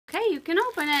can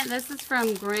open it. This is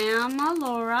from Grandma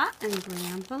Laura and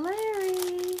Grandpa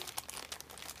Larry.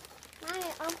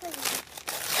 Mommy, open it.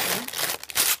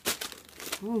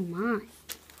 Oh my.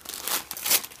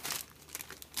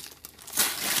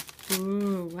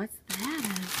 Ooh, what's that,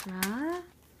 Ezra?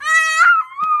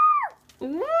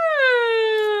 Ooh!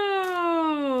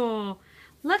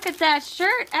 Look at that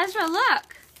shirt. Ezra,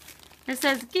 look. It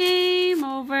says game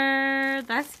over.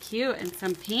 That's cute. And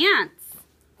some pants.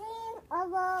 Game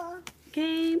over.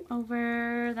 Game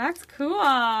over. That's cool.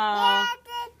 Yeah,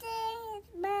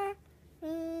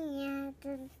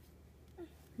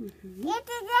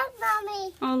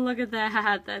 Mommy. Oh, look at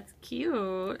that. That's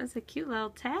cute. That's a cute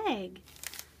little tag.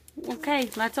 Okay,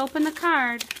 let's open the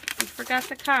card. We forgot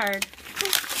the card.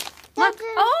 Look.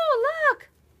 Oh, look.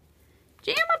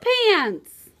 Jamma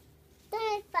pants.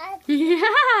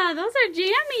 Yeah, those are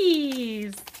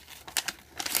jammies.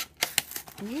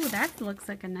 Ooh, that looks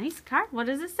like a nice card. What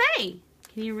does it say?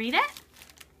 Can you read it?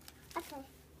 Okay.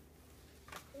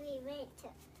 Read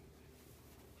it.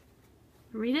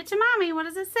 Read it to Mommy. What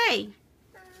does it say?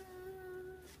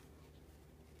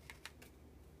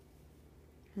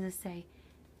 Does it say,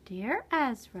 Dear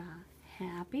Ezra,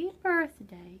 happy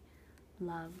birthday.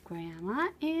 Love Grandma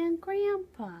and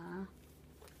Grandpa.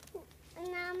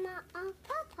 Mama and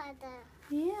Papa there.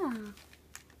 Yeah.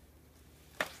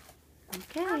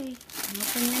 Okay.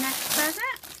 Open your next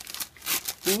present.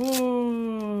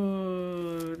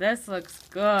 Ooh, this looks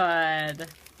good.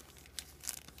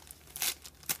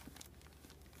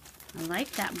 I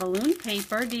like that balloon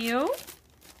paper. Do you?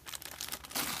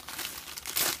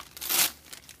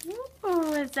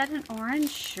 Ooh, is that an orange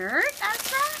shirt,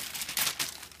 Ezra?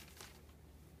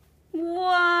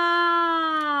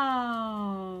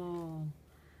 Wow.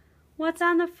 What's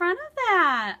on the front of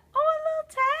that? Oh, a little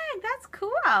tag. That's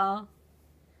cool.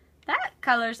 That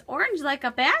color's orange like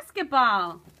a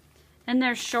basketball. And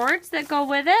there's shorts that go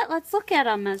with it. Let's look at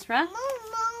them, Ezra.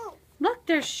 Mom. Look,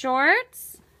 there's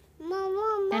shorts.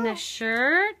 Mom. And a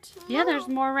shirt. Yeah, there's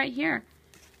more right here.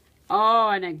 Oh,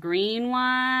 and a green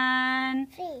one.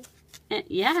 3, And,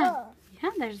 yeah. 4,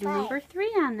 Yeah, there's 5, number 3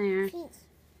 on there. 6,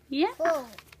 Yeah. 4,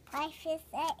 5, 6,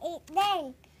 7, 8,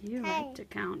 9. You like to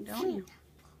count, don't you?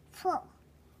 4,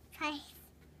 5,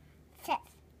 6,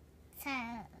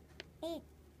 7, 8,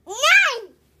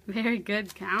 9. Very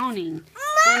good counting.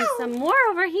 And some more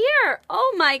over here.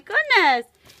 Oh my goodness.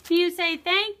 Can you say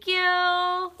thank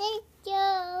you? Thank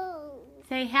you.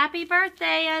 Say happy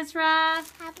birthday, Ezra.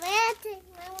 Happy birthday,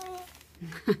 Mommy.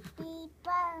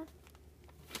 People.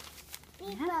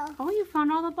 Yeah. Oh, you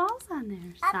found all the balls on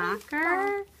there. A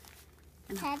Soccer,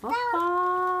 and a Football.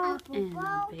 football, A football. and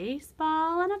a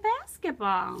baseball, and a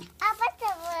basketball.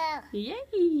 Apple.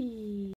 Yay!